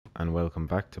and welcome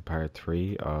back to part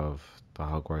 3 of the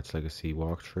Hogwarts Legacy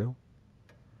walkthrough.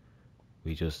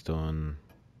 We just done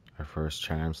our first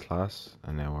charms class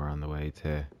and now we're on the way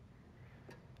to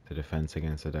the defense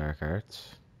against the dark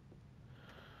arts.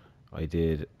 I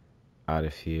did add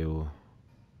a few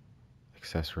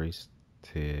accessories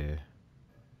to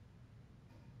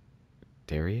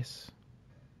Darius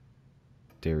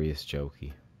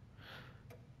Jokey.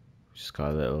 Just got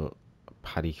a little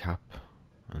paddy cap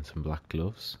and some black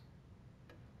gloves.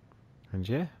 And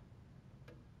yeah,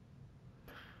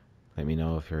 let me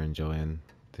know if you're enjoying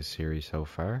this series so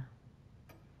far.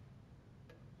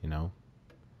 You know,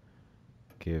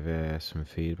 give some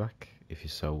feedback if you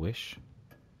so wish.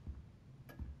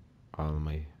 All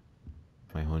my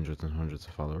hundreds and hundreds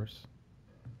of followers,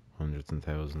 hundreds and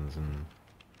thousands and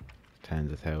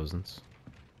tens of thousands.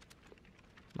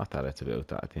 Not that it's about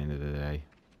that at the end of the day.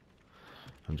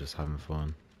 I'm just having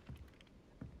fun.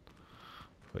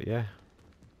 But yeah,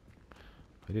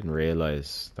 I didn't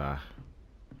realise that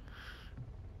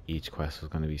each quest was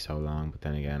going to be so long, but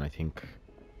then again I think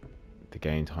the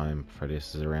game time for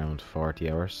this is around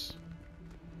 40 hours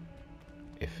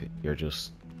if you're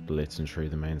just blitzing through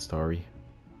the main story,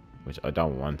 which I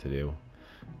don't want to do,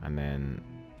 and then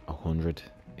 100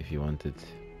 if you wanted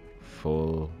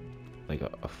full, like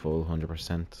a full 100%.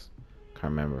 Can't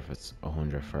remember if it's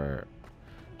 100 for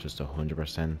just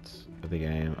 100% of the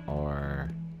game or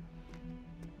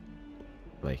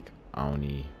like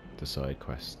only the side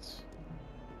quests.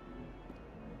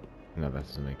 No, that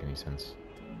doesn't make any sense.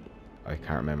 I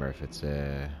can't remember if it's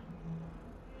there's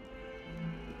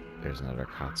another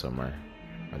cat somewhere,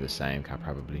 or the same cat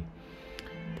probably.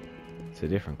 It's a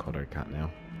different colored cat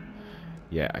now.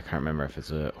 Yeah, I can't remember if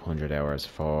it's 100 hours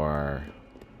for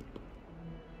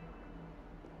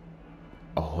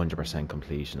 100%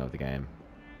 completion of the game.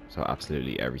 So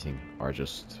absolutely everything, or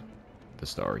just the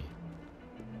story.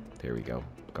 There we go.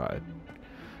 Got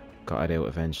it out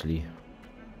eventually.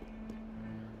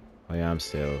 I am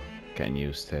still getting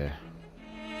used to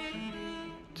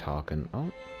talking.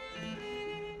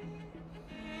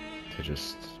 To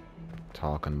just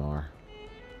talking more.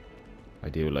 I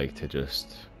do like to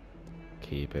just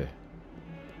keep it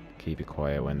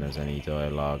quiet when there's any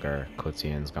dialogue or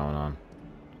cutscenes going on.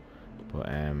 But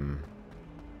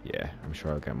yeah, I'm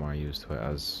sure I'll get more used to it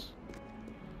as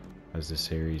the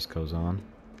series goes on.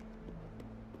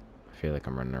 I feel like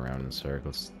I'm running around in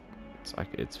circles.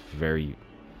 It's very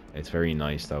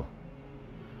nice though,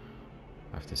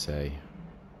 I have to say.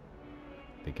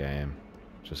 The game,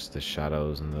 just the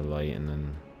shadows and the light, and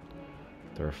then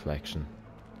the reflections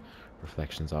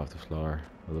off the floor.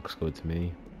 It looks good to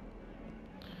me.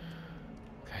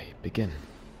 Okay, begin.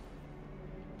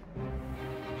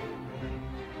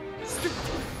 Is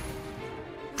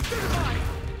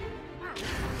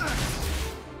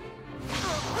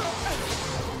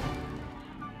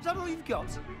that all you've got?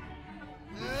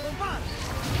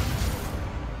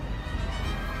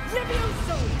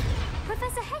 Levioso!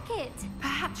 Professor Hecat!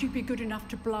 Perhaps you'd be good enough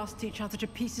to blast each other to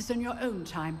pieces in your own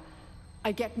time.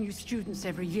 I get new students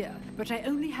every year, but I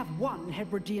only have one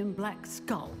Hebridean black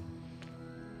skull.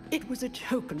 It was a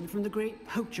token from the Great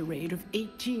Poacher Raid of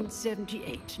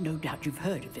 1878. No doubt you've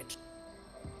heard of it.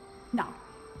 Now,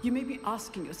 you may be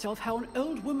asking yourself how an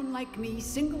old woman like me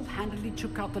single-handedly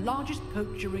took out the largest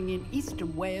poacher ring in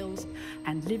eastern Wales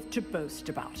and lived to boast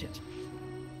about it.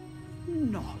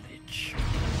 Knowledge.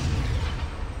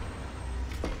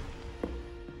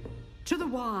 To the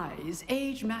wise,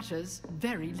 age matters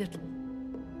very little.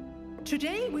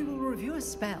 Today we will review a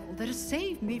spell that has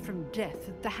saved me from death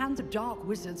at the hands of dark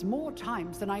wizards more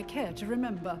times than I care to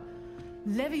remember.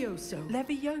 Levioso.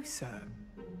 Levioso?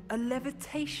 A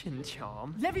levitation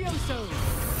charm? Levioso!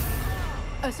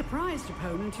 A surprised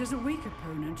opponent is a weak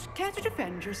opponent. Care to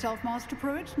defend yourself, Master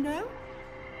Pruitt? No?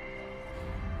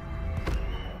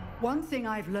 One thing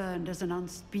I've learned as an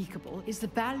unspeakable is the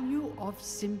value of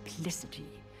simplicity,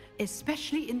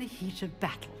 especially in the heat of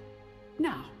battle.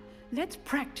 Now, let's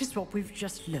practice what we've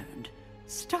just learned,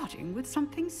 starting with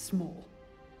something small.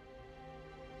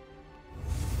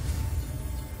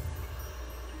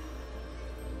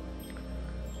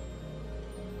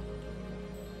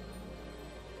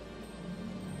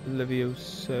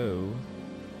 Levioso.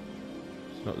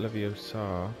 It's not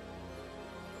Leviosa.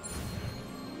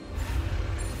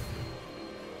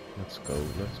 Let's go.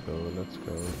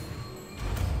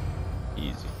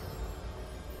 Easy.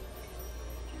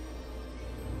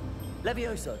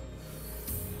 Levioso.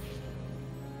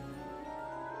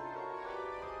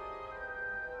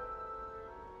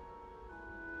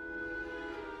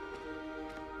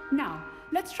 Now,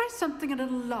 let's try something a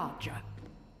little larger.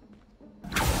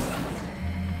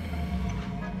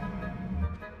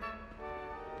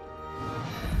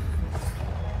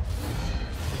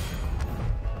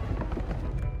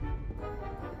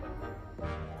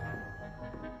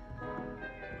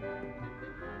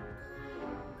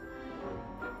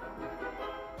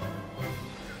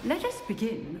 Let us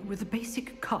begin with the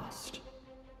basic cast.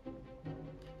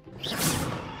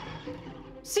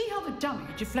 See how the dummy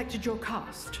deflected your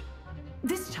cast?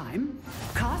 This time,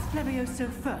 cast Levioso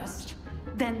first,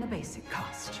 then the basic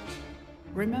cast.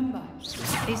 Remember,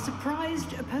 a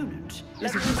surprised opponent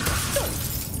is a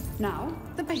good. Now,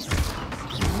 the basic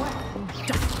cast. Well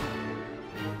done.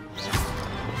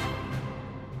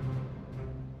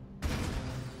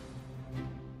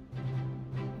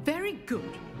 Very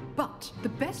good, but the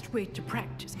best way to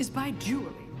practice is by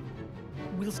dueling.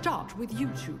 We'll start with you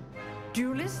two.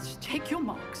 Duelists, take your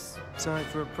marks. Time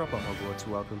for a proper Hogwarts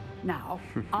welcome. Now,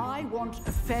 I want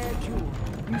a fair duel,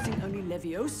 using only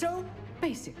Levioso,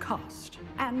 basic cast,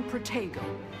 and Protego.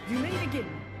 You may begin.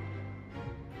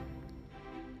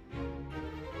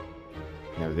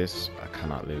 Now this, I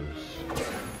cannot lose.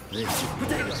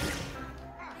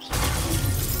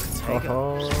 Protego!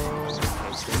 Oh,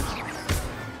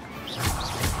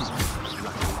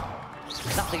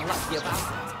 Nothing lucky about it.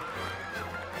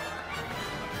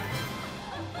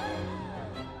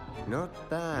 Not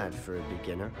bad for a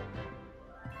beginner.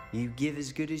 You give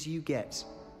as good as you get.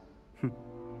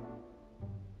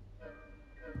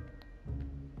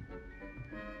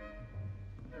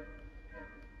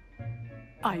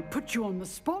 I put you on the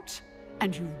spot,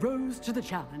 and you rose to the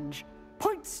challenge.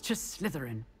 Points to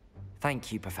Slytherin.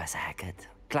 Thank you, Professor Hecat.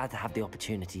 Glad to have the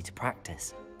opportunity to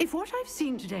practice. If what I've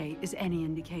seen today is any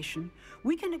indication,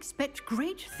 we can expect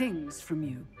great things from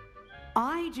you.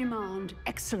 I demand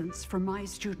excellence from my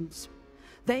students.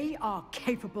 They are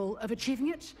capable of achieving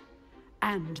it,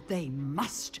 and they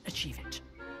must achieve it.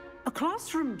 A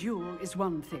classroom duel is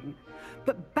one thing,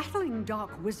 but battling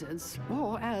dark wizards,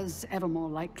 or as ever more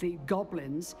likely,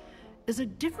 goblins, is a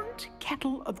different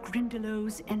kettle of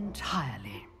Grindylows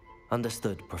entirely.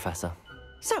 Understood, Professor.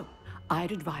 So,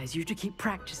 I'd advise you to keep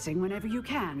practicing whenever you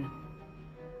can.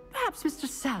 Perhaps Mr.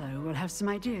 Sallow will have some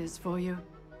ideas for you.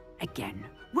 Again,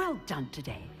 well done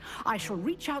today. I shall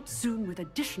reach out soon with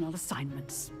additional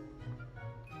assignments.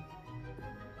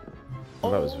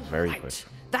 well, that was very Right. quick.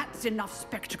 That's enough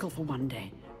spectacle for one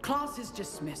day. Class is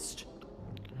dismissed.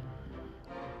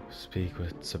 Speak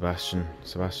with Sebastian.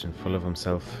 Sebastian, full of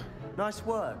himself. Nice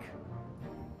work.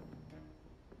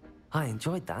 I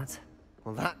enjoyed that.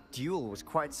 Well, that duel was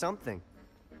quite something.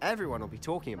 Everyone will be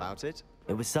talking about it.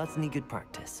 It was certainly good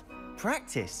practice.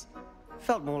 Practice?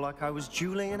 Felt more like I was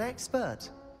dueling an expert.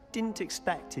 Didn't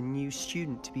expect a new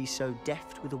student to be so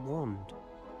deft with a wand.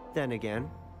 Then again,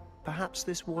 perhaps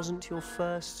this wasn't your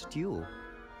first duel.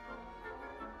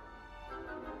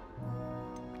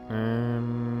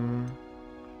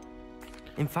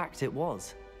 In fact, it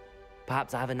was.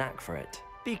 Perhaps I have a knack for it.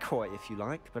 Be coy if you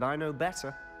like, but I know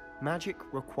better. Magic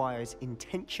requires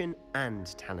intention and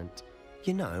talent.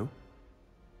 You know,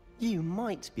 you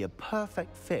might be a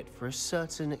perfect fit for a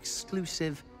certain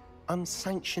exclusive,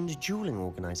 unsanctioned dueling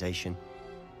organization.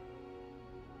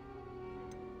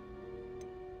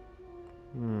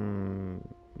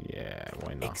 Yeah,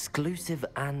 why not? Exclusive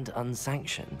and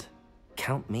unsanctioned.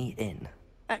 Count me in.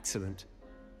 Excellent.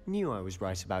 Knew I was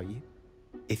right about you.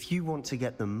 If you want to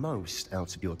get the most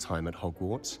out of your time at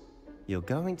Hogwarts, you're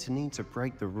going to need to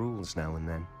break the rules now and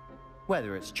then.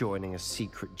 Whether it's joining a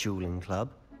secret dueling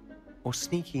club, or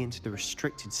sneaking into the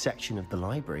restricted section of the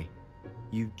library,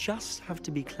 you just have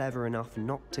to be clever enough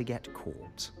not to get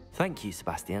caught. Thank you,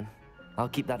 Sebastian. I'll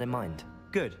keep that in mind.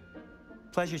 Good.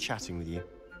 Pleasure chatting with you.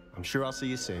 I'm sure I'll see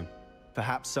you soon.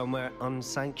 Perhaps somewhere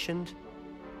unsanctioned?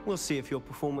 We'll see if your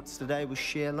performance today was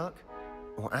sheer luck,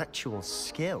 or actual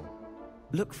skill.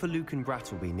 Look for Luke and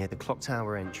Brattleby near the clock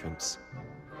tower entrance.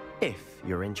 If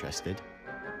you're interested.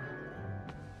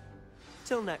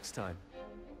 Till next time.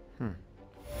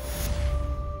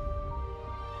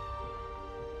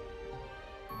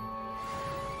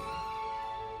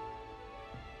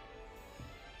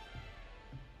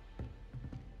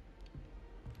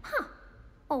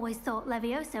 Always thought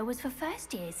Levioso was for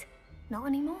first years. Not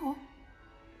anymore.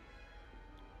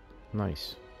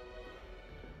 Nice.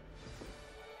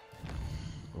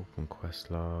 Open quest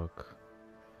log.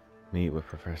 Meet with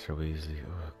Professor Weasley.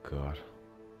 Oh god.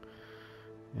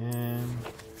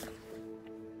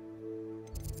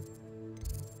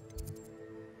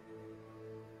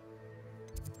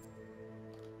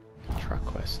 Track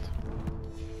quest.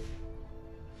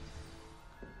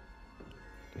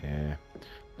 Yeah,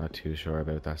 not too sure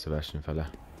about that Sebastian fella.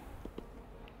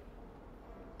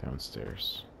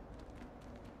 Downstairs.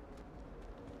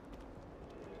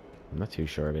 I'm not too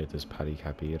sure about this paddy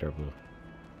cap either,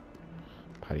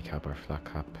 but paddy cap or flat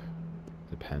cap,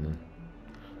 depending.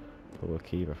 But we'll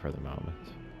keep it for the moment.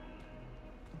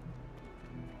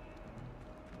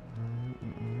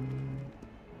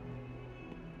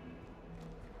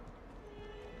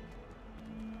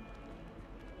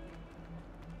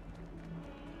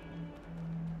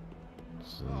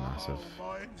 is massive. my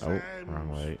Oh, exams. wrong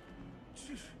way.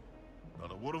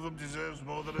 Not a one of them deserves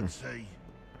more than I'd say.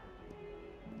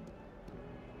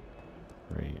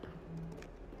 Right.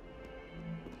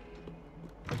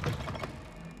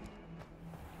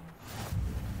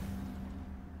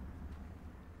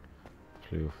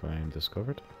 Blue flame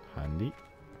discovered. Handy.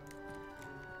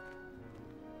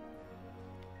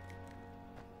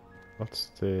 What's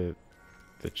the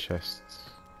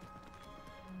chests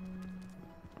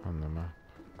on the map?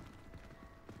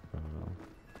 I don't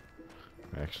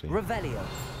know. Actually, Revelio.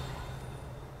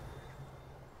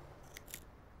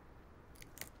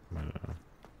 I don't know.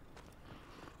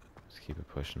 Let's keep it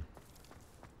pushing.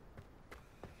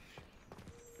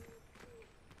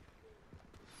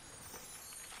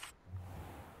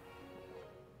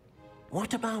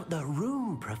 What about the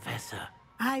room, Professor?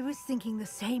 I was thinking the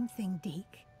same thing,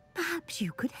 Deke. Perhaps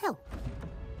you could help.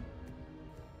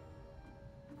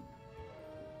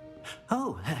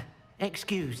 Oh,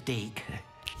 excuse, Deke.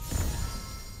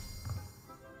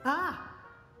 Ah,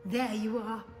 there you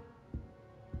are.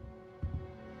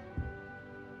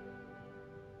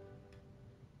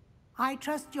 I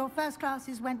trust your first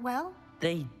classes went well?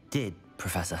 They did,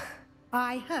 Professor.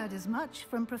 I heard as much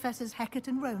from Professors Hecat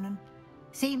and Ronan.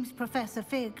 Seems Professor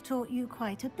Fig taught you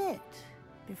quite a bit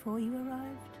before you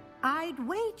arrived. I'd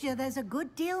wager there's a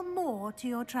good deal more to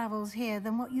your travels here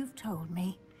than what you've told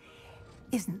me.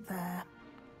 Isn't there?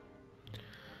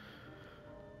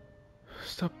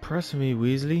 Stop pressing me,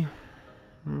 Weasley.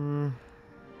 Yeah,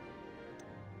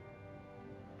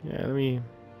 let me...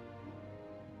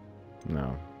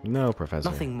 No, Professor.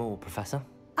 Nothing more, Professor.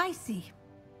 I see.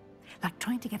 Like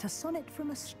trying to get a sonnet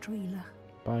from a streeler.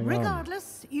 Bang on.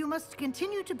 Regardless, you must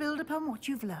continue to build upon what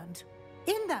you've learned.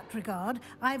 In that regard,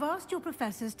 I've asked your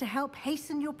professors to help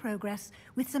hasten your progress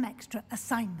with some extra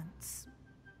assignments.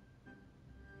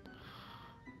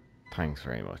 Thanks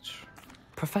very much.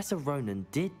 Professor Ronan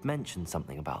did mention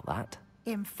something about that.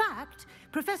 In fact,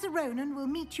 Professor Ronan will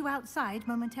meet you outside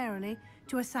momentarily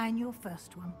to assign your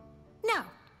first one. Now,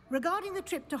 regarding the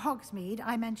trip to Hogsmeade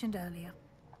I mentioned earlier,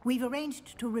 we've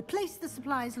arranged to replace the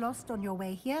supplies lost on your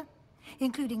way here,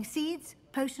 including seeds,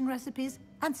 potion recipes,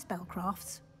 and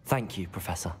spellcrafts. Thank you,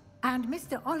 Professor. And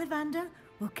Mr. Ollivander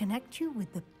will connect you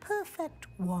with the perfect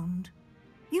wand.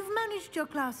 You've managed your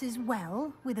classes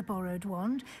well with a borrowed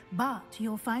wand, but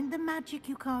you'll find the magic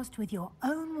you cast with your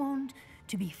own wand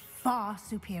to be far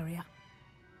superior.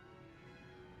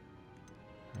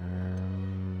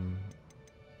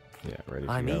 Yeah, ready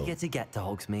to I'm go. eager to get to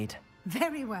Hogsmeade.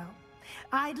 Very well.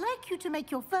 I'd like you to make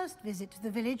your first visit to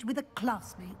the village with a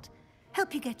classmate.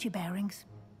 Help you get your bearings.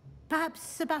 Perhaps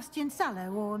Sebastian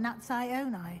Sallow or Natsai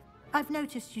Onai. I've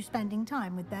noticed you spending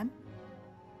time with them.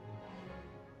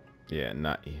 Yeah,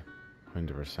 Natty.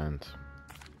 100%.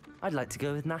 I'd like to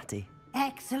go with Natty.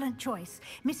 Excellent choice.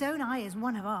 Miss Onai is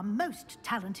one of our most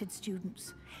talented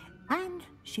students. And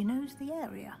she knows the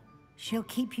area. She'll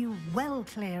keep you well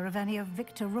clear of any of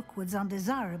Victor Rookwood's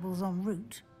undesirables en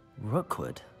route.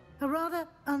 Rookwood? A rather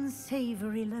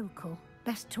unsavory local.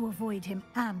 Best to avoid him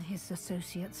and his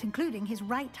associates, including his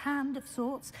right hand of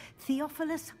sorts,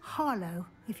 Theophilus Harlow,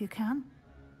 if you can.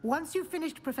 Once you've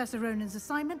finished Professor Ronan's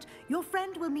assignment, your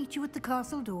friend will meet you at the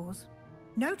castle doors.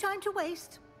 No time to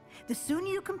waste. The sooner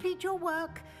you complete your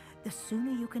work, the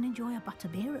sooner you can enjoy a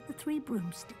butterbeer at the Three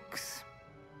Broomsticks.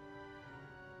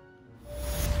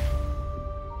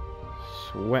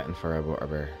 Sweating for a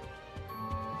butterbeer.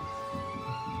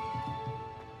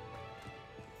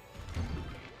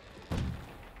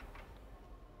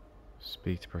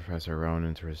 Speak to Professor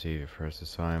Ronan to receive your first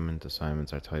assignment.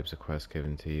 Assignments are types of quests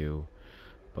given to you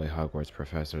by Hogwarts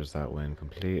professors that, when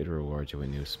completed, reward you with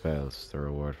new spells. The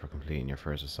reward for completing your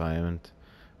first assignment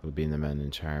will be in the Mending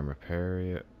Charm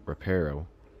Reparo,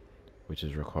 which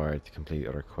is required to complete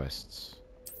other quests.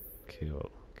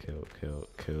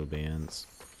 Cool beans.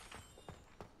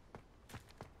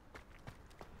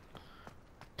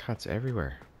 Cats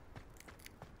everywhere.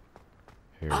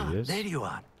 Here he is. There you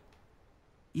are.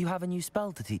 You have a new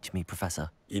spell to teach me, Professor.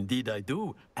 Indeed I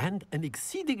do, and an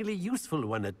exceedingly useful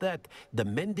one at that. The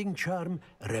Mending Charm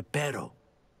Reparo.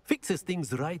 Fixes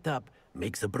things right up,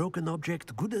 makes a broken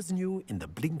object good as new in the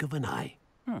blink of an eye.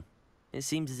 It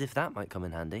seems as if that might come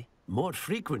in handy. More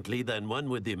frequently than one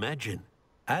would imagine.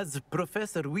 As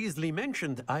Professor Weasley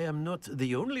mentioned, I am not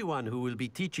the only one who will be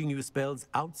teaching you spells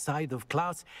outside of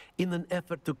class in an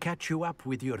effort to catch you up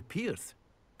with your peers.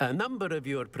 A number of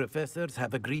your professors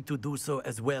have agreed to do so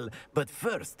as well, but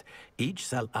first, each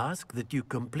shall ask that you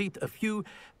complete a few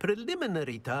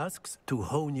preliminary tasks to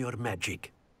hone your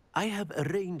magic. I have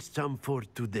arranged some for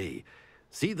today.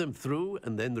 See them through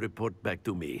and then report back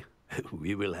to me.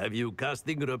 We will have you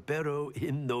casting Reparo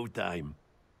in no time.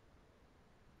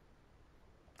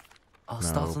 I'll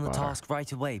start on the bother. task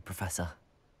right away, Professor.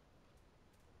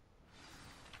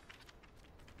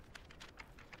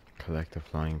 Collect the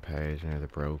flying page near the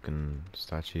broken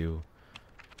statue.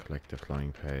 Collect the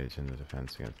flying page in the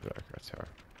defense against the dark arts tower.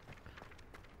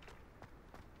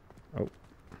 Oh.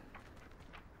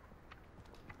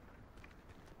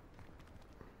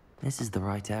 This is the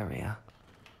right area.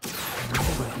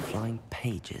 Where the flying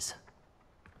pages.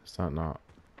 Is that not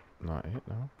it,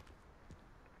 no?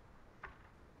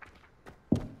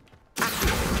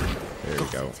 There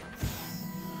we go.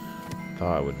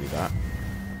 Thought it would be that.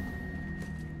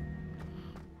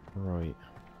 Right.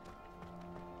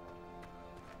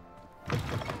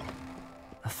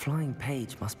 A flying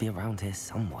page must be around here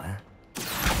somewhere.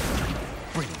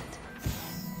 Brilliant.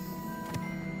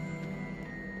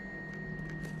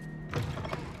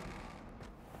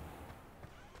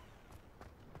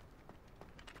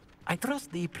 I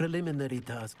trust the preliminary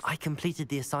tasks. I completed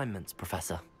the assignments,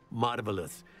 Professor.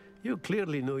 Marvelous. You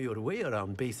clearly know your way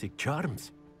around basic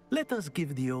charms. Let us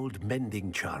give the old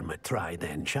mending charm a try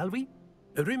then, shall we?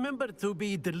 Remember to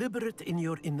be deliberate in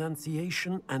your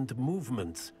enunciation and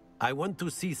movements. I want to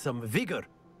see some vigor.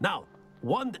 Now,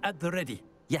 wand at the ready.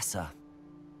 Yes, sir.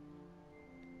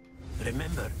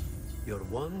 Remember, your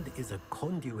wand is a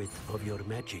conduit of your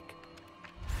magic.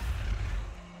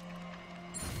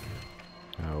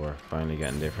 Now we're finally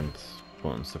getting different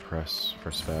buttons to press for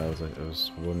spells. I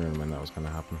was wondering when that was going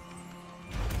to happen.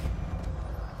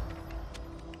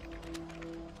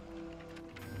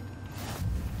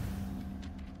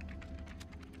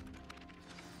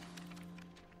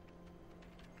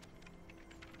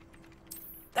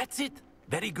 That's it.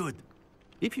 Very good.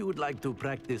 If you would like to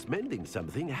practice mending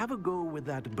something, have a go with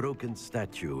that broken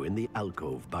statue in the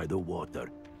alcove by the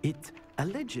water. It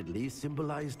allegedly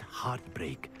symbolized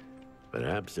heartbreak.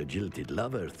 Perhaps a jilted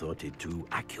lover thought it too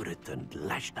accurate and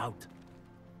lashed out.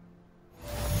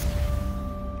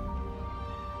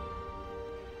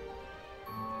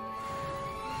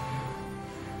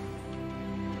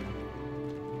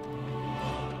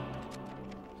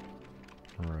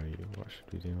 Alright, what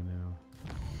should we do now?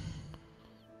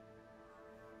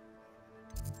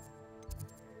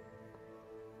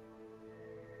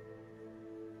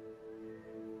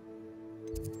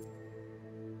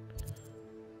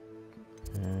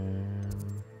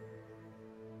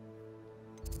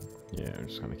 Yeah, I'm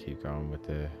just gonna keep going with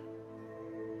the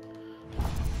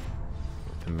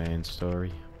main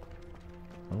story.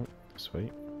 Oh, this way.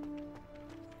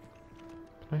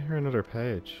 Can I hear another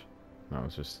page? No,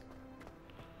 it's just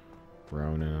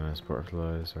Ronan and his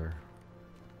butterflies or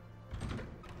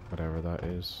whatever that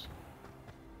is.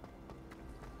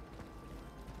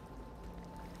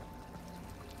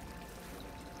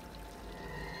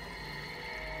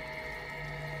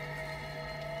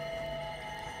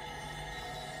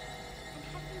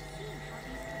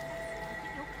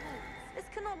 This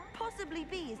cannot possibly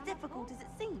be as difficult as it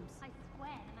seems. I swear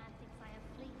the man thinks I have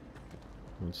fleas.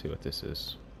 Let's see what this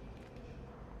is.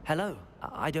 Hello.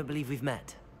 I don't believe we've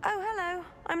met. Oh, hello.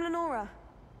 I'm Lenora.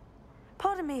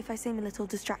 Pardon me if I seem a little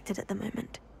distracted at the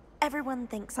moment. Everyone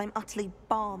thinks I'm utterly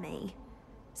balmy.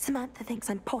 Samantha thinks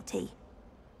I'm potty.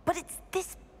 But it's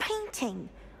this painting.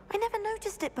 I never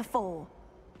noticed it before.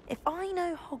 If I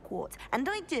know Hogwarts, and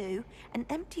I do, an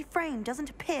empty frame doesn't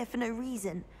appear for no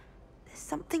reason. There's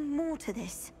something more to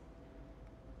this.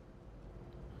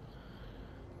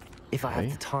 If I have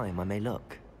Okay. the time, I may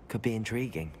look. Could be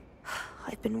intriguing.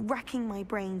 I've been racking my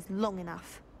brains long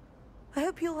enough. I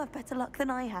hope you'll have better luck than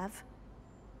I have.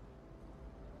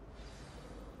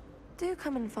 Do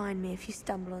come and find me if you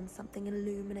stumble on something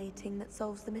illuminating that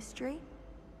solves the mystery.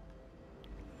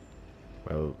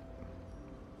 Well,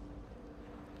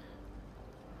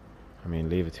 I mean,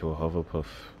 leave it to a Hufflepuff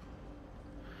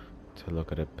to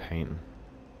look at a painting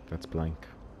that's blank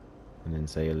and then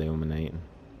say illuminating.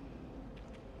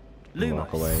 And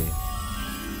walk away.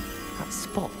 That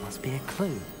spot must be a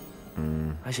clue.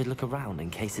 I should look around in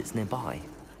case it's nearby.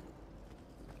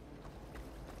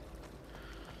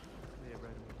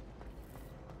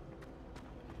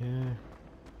 Yeah.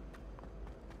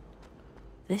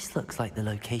 This looks like the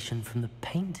location from the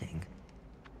painting.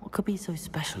 What could be so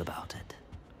special about it?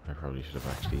 I probably should have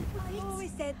actually. I've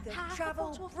always said that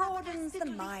travel broadens the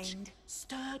mind.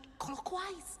 Stirred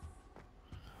clockwise.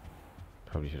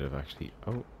 Probably should have actually.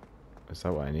 Oh, is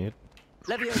that what I need?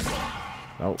 Leviosa.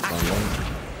 Oh, wrong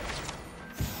one.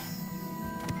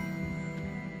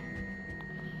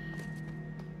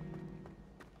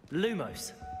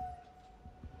 Lumos.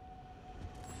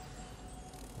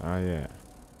 Ah, yeah.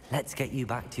 Let's get you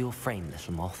back to your frame,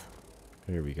 little moth.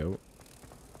 Here we go.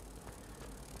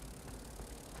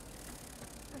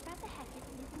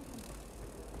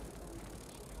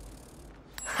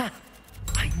 Ha!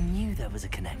 I knew there was a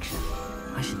connection.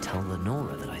 I should tell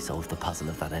Lenora that I solved the puzzle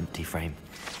of that empty frame.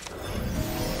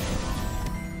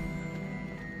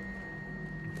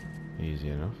 Easy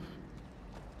enough.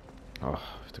 Oh,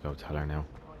 I have to go tell her now.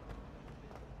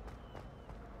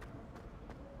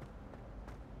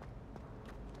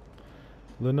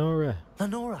 Lenora!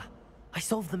 Lenora! I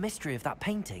solved the mystery of that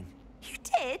painting. You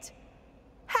did?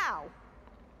 How?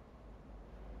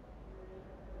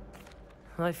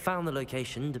 I found the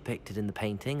location depicted in the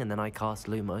painting, and then I cast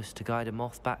Lumos to guide a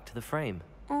moth back to the frame.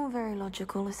 All very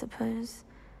logical, I suppose.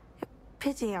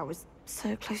 Pity I was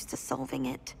so close to solving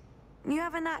it. You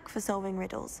have a knack for solving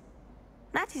riddles.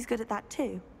 Natty's good at that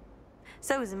too.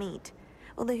 So is Amit,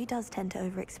 although he does tend to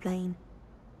over-explain.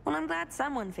 Well, I'm glad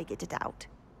someone figured it out.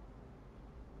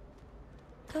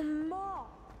 The moth!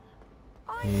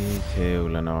 Me too,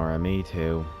 Lenora, me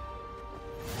too.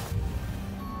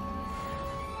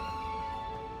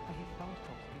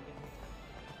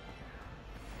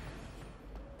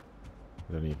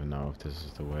 I don't even know if this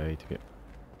is the way to get...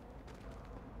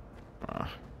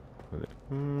 Ah.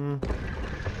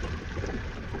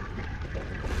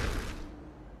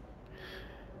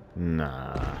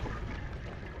 Nah.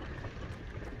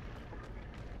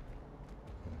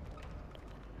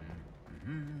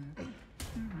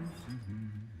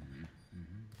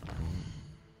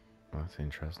 That's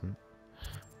interesting.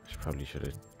 Probably should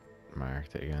have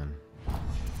marked it again.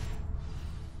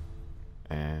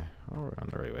 Oh, we're on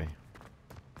the right way.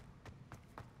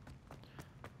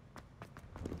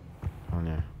 Oh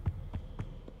yeah.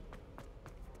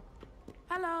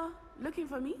 Hello, looking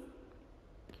for me?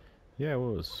 Yeah, I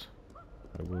was.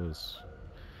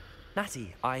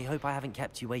 Natty, I hope I haven't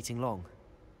kept you waiting long.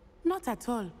 Not at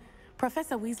all.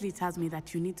 Professor Weasley tells me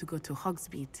that you need to go to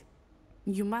Hogsmeade.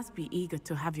 You must be eager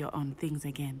to have your own things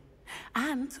again.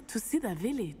 And to see the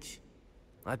village.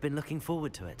 I've been looking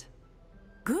forward to it.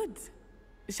 Good.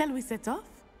 Shall we set off?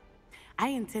 I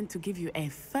intend to give you a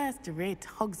first-rate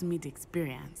Hogsmeade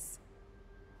experience.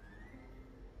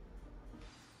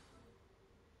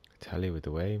 I tell you, with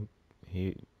the way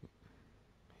he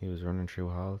was running through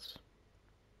halls,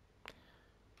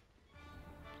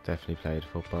 definitely played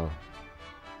football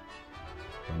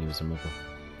when he was a muggle.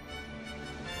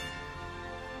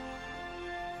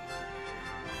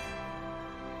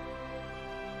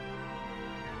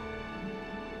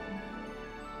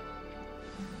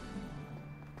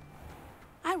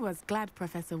 I was glad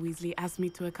Professor Weasley asked me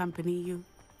to accompany you.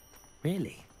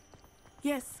 Really?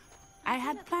 Yes. I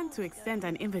had planned to extend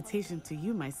an invitation to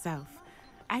you myself.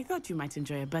 I thought you might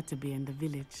enjoy a butterbeer in the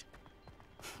village.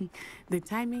 The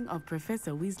timing of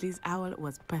Professor Weasley's owl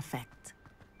was perfect.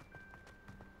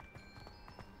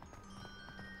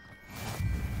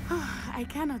 I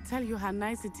cannot tell you how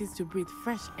nice it is to breathe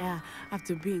fresh air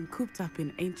after being cooped up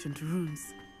in ancient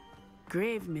rooms.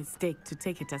 Grave mistake to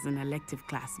take it as an elective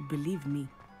class, believe me.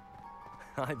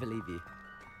 I believe you.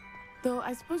 Though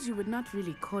I suppose you would not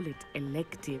really call it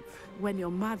elective when your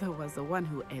mother was the one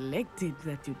who elected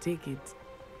that you take it.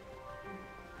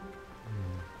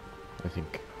 I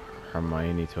think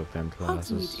Hermione took them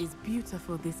classes. Hogsmeade is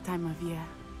beautiful this time of year.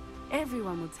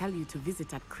 Everyone will tell you to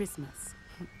visit at Christmas.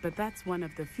 But that's one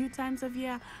of the few times of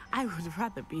year I would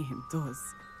rather be indoors.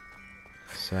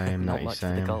 Same, not much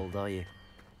for the cold, are you?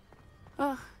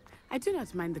 Oh, I do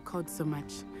not mind the cold so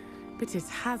much, but it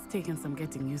has taken some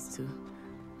getting used to.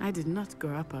 I did not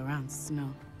grow up around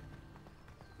snow.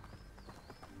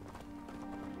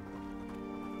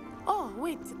 Oh,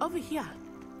 wait, over here.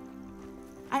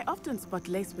 I often spot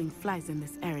lacewing flies in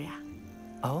this area.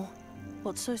 Oh?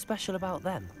 What's so special about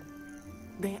them?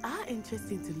 They are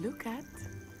interesting to look at,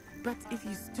 but if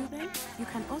you stew them, you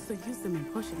can also use them in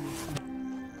potion making.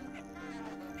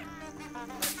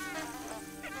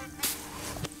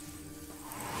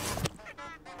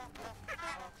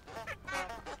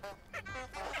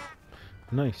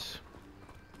 Nice.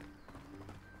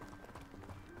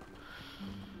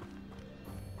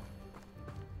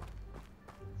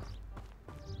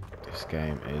 This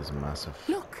game is massive.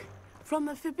 Look, from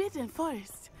the Forbidden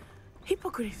Forest.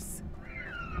 Hippogriffs.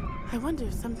 I wonder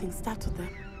if something startled them.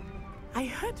 I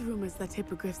heard rumors that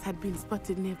hippogriffs had been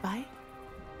spotted nearby.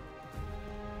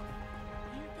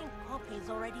 You think Poppy's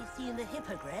already seen the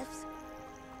hippogriffs?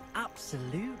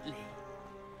 Absolutely.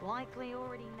 Likely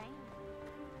already named.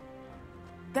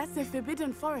 That's the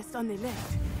Forbidden Forest on the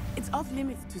left. It's off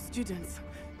limits to students,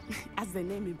 as the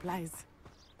name implies.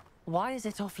 Why is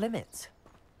it off limits?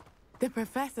 The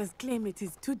professors claim it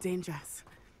is too dangerous.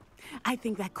 I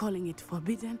think that calling it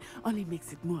forbidden only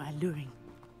makes it more alluring.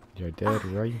 You're dead,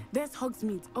 right? There's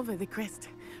Hogsmeade over the crest.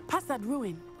 Past that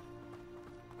ruin.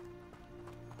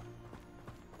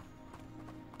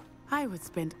 I would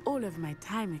spend all of my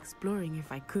time exploring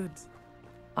if I could.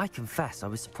 I confess I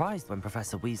was surprised when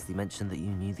Professor Weasley mentioned that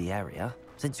you knew the area,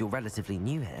 since you're relatively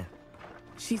new here.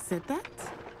 She said that?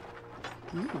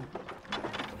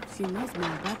 She knows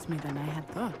more about me than I had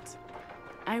thought.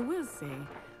 I will say,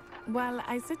 while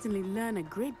I certainly learn a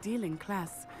great deal in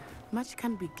class, much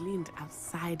can be gleaned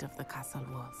outside of the castle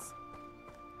walls.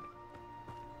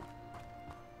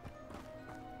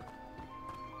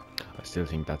 I still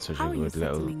think that's such How a are you good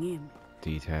little settling in?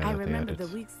 detail I that they remember added.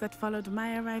 the weeks that followed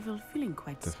my arrival feeling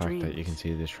quite The strange. fact that you can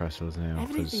see the trestles now.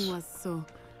 Everything 'Cause was so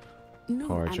new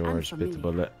poor and George bit the unfamiliar.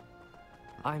 bullet.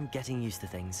 I'm getting used to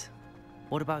things.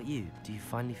 What about you? Do you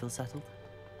finally feel settled?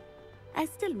 I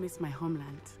still miss my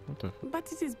homeland. What the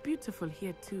But it is beautiful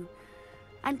here too.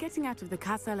 And getting out of the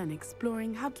castle and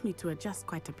exploring helped me to adjust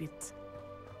quite a bit.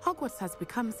 Hogwarts has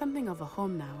become something of a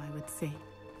home now, I would say.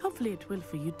 Hopefully it will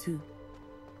for you too.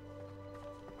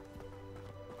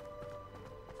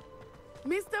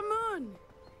 Mr. Moon!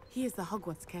 He is the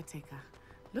Hogwarts caretaker.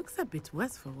 Looks a bit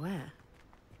worse for wear.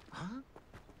 Huh?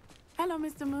 Hello,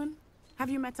 Mr. Moon. Have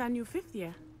you met our new 5th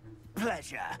year?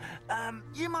 Pleasure.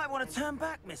 You might want to turn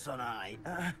back, Miss Onai.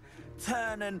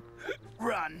 Turn and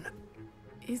run.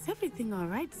 Is everything all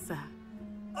right, sir?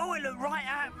 Oh, it looked right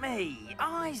at me.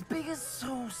 Eyes big as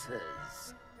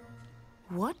saucers.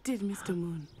 What did Mr.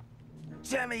 Moon?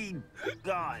 Jemmy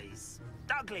guys.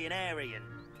 Ugly and airy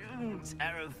and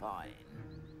terrifying.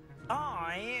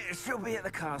 I shall be at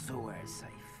the castle where it's safe.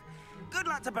 Good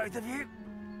luck to both of you.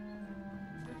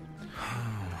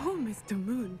 Oh, Mr.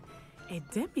 Moon. A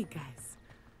demiguise.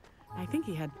 I think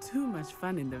he had too much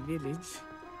fun in the village.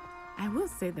 I will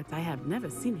say that I have never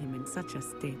seen him in such a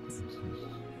state.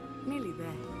 Nearly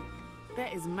there. There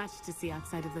is much to see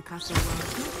outside of the castle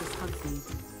walls, not just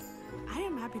Hogsmeade. I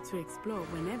am happy to explore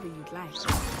whenever you'd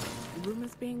like.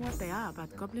 Rumors being what they are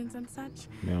about goblins and such,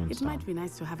 it might be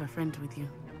nice to have a friend with you.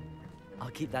 I'll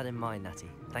keep that in mind, Natty.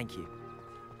 Thank you.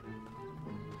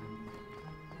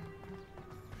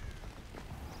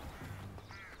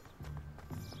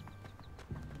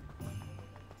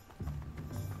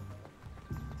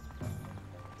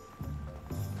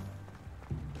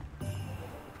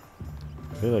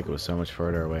 I feel like it was so much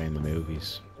further away in the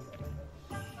movies.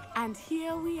 And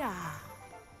here we are.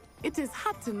 It is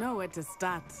hard to know where to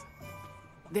start.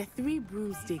 The Three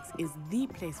Broomsticks is the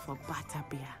place for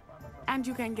butterbeer. And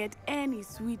you can get any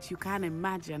sweet you can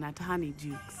imagine at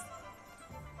Honeydukes.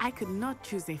 I could not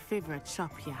choose a favorite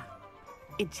shop here.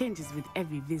 It changes with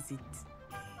every visit.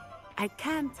 I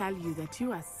can tell you that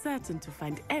you are certain to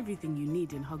find everything you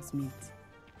need in Hogsmeade.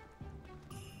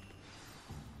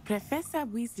 Professor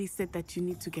Weasley said that you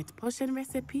need to get potion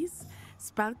recipes,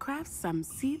 spellcrafts, some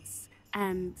seeds,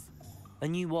 and... A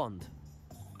new wand.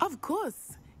 Of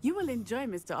course! You will enjoy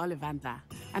Mr. Ollivander,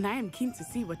 and I am keen to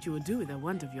see what you will do with a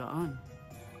wand of your own.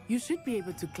 You should be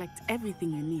able to collect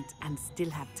everything you need and still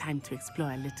have time to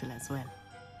explore a little as well.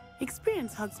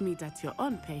 Experience Hogsmeade at your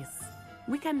own pace.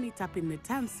 We can meet up in the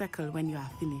town circle when you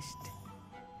are finished.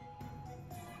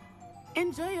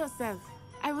 Enjoy yourself.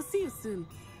 I will see you soon.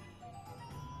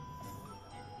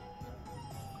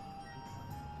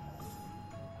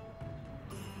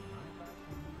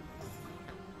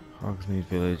 Hogsmeade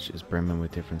Village is brimming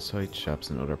with different sites, shops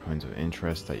and other points of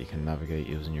interest that you can navigate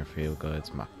using your field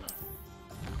guide's map.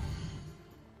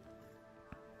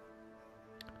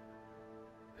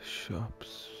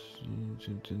 Shops.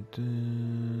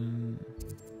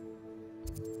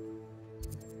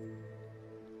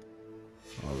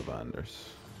 Ollivanders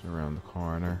around the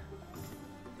corner.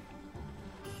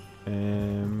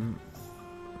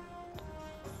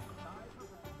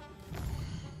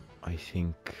 I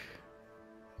think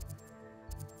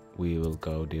we will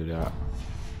go do that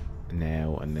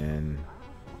now and then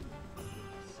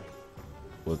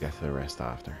we'll get to the rest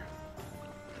after.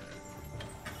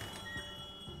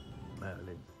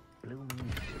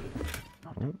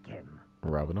 Oh,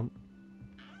 robbing them.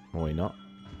 Why not?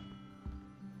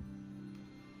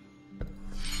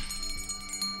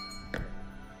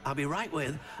 I'll be right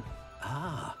with...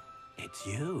 Ah, it's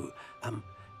you.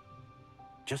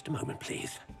 Just a moment,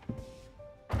 please.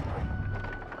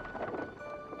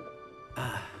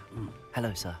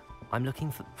 Hello, sir. I'm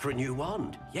looking for... For a new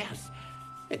wand, yes.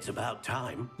 It's about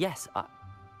time. Yes,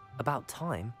 about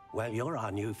time? Well, you're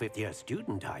our new 5th-year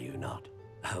student, are you not?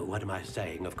 Oh, what am I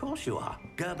saying? Of course you are.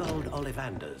 Gerbold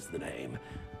Ollivanders, the name.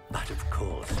 But of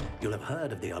course, you'll have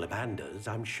heard of the Ollivanders,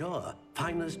 I'm sure.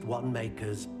 Finest wand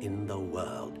makers in the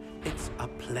world. It's a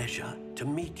pleasure to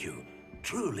meet you,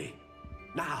 truly.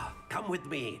 Now, come with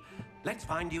me. Let's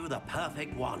find you the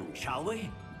perfect wand, shall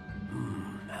we?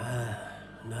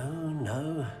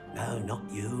 No, not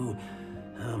you.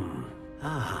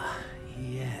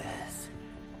 Yes.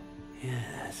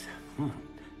 Yes.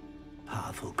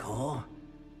 Powerful core.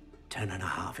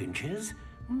 10.5 inches.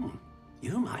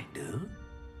 You might do.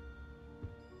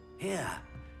 Here,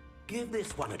 give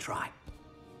this one a try.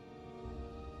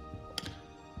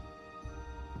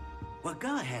 Well,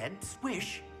 go ahead,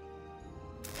 swish.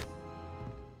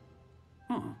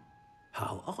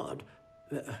 How odd.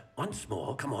 Once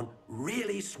more, come on,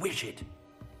 really swish it.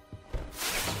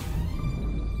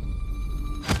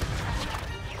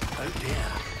 Oh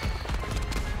dear.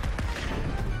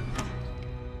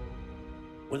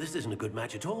 Well, this isn't a good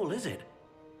match at all, is it?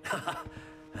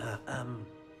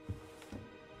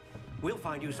 We'll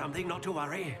find you something, not to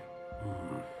worry.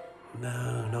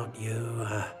 No, not you.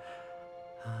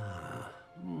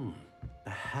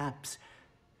 Perhaps.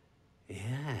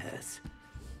 Yes.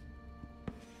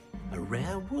 A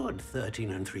rare wood,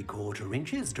 13 3/4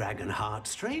 inches, dragon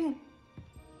heartstring.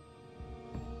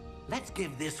 Let's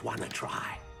give this one a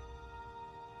try.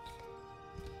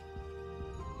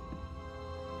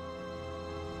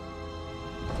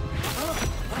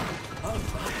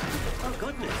 Oh,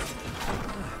 goodness.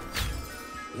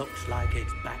 Looks like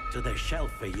it's back to the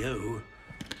shelf for you.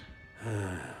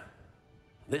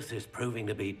 This is proving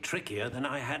to be trickier than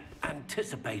I had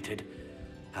anticipated.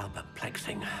 How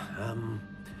perplexing.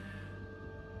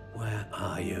 Where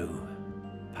are you?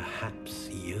 Perhaps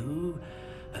you?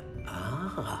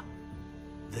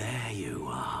 There you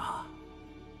are.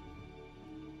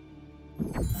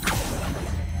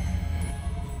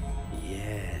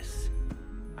 Yes,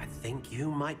 I think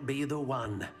you might be the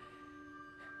one.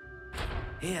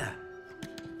 Here,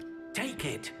 take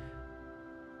it.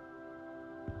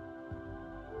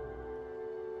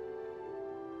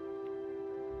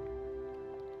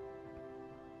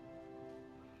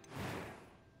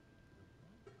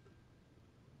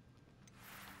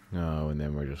 No, and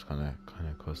then we're just gonna kind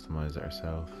of customize it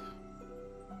ourselves.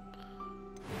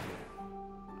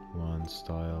 One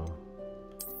style.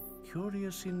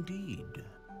 Curious indeed.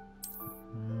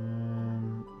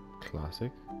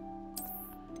 Classic.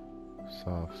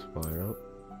 Soft spiral.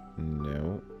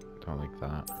 No, don't like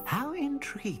that. How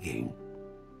intriguing.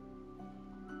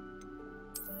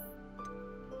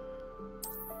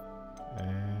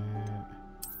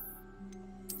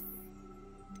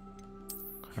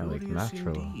 Kind of like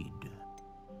natural. Indeed.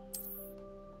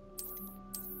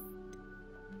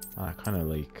 I kind of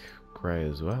like grey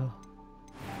as well.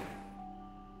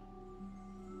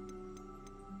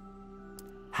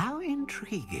 How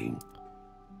intriguing.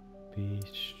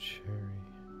 Beach cherry.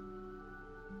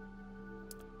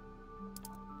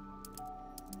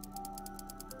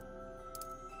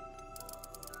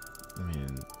 I mean,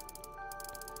 does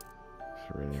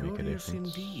it really make a Curious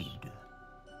difference? indeed.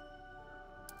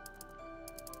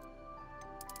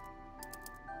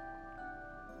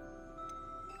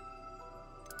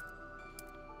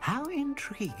 How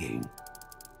intriguing.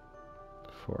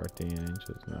 14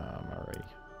 inches. No, I'm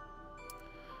alright.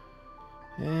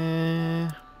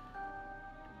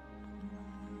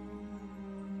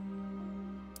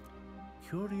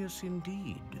 Curious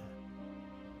indeed.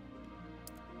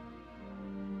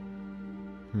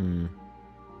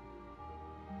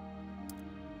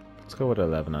 Let's go with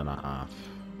 11.5.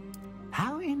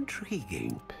 How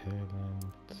intriguing.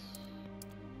 Pillant.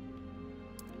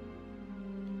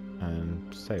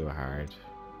 And stay with hard.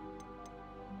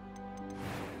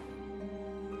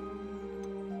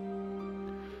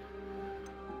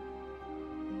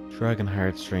 Dragon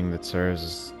heartstring that serves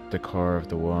as the core of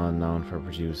the wand, known for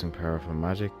producing powerful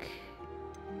magic.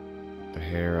 The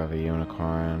hair of a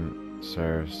unicorn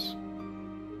serves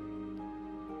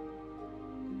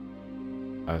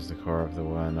as the core of the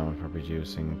wand, known for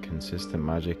producing consistent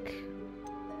magic.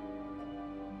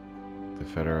 The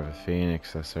feather of a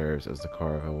phoenix that serves as the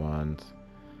core of a wand,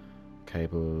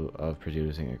 capable of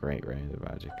producing a great range of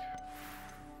magic.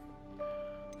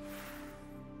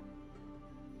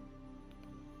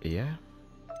 Yeah.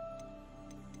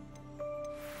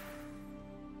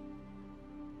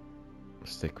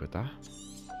 Stick with that.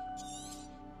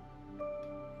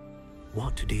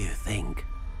 What do you think?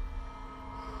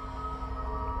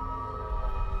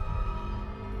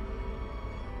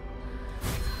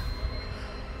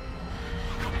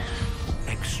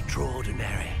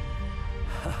 Extraordinary.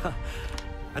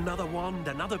 Another wand,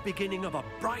 another beginning of a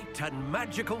bright and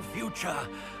magical future.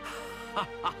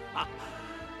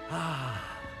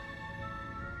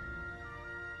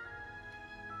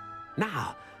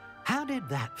 Now, how did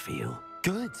that feel?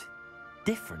 Good.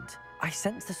 Different. I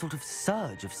sensed a sort of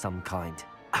surge of some kind.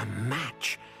 A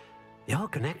match. Your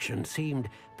connection seemed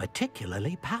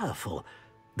particularly powerful.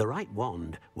 The right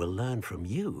wand will learn from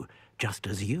you, just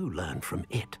as you learn from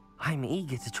it. I'm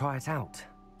eager to try it out.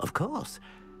 Of course.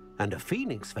 And a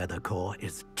phoenix feather core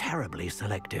is terribly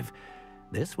selective.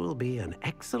 This will be an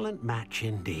excellent match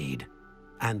indeed.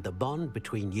 And the bond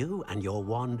between you and your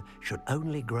wand should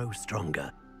only grow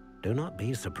stronger. Do not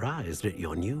be surprised at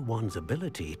your new wand's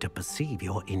ability to perceive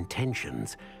your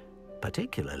intentions,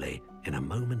 particularly in a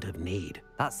moment of need.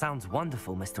 That sounds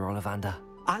wonderful, Mr. Ollivander.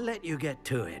 I'll let you get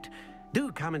to it.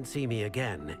 Do come and see me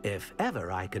again if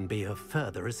ever I can be of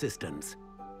further assistance.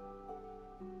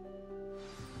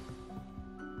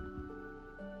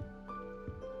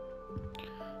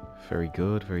 Very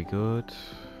good, very good.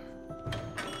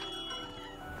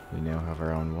 We now have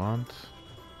our own wand.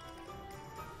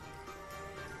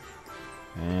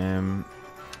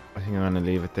 I think I'm going to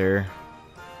leave it there.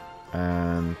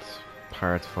 And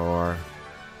part 4,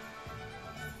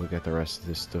 we'll get the rest of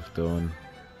this stuff done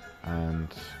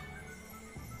and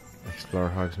explore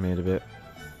Hogsmeade a bit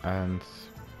and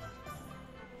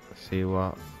see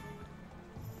what's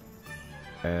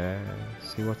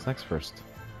next first.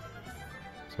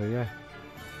 So yeah,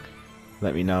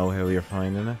 let me know how you're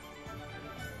finding it.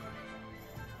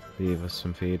 Leave us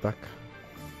some feedback,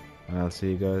 and I'll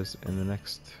see you guys in the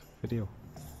next video.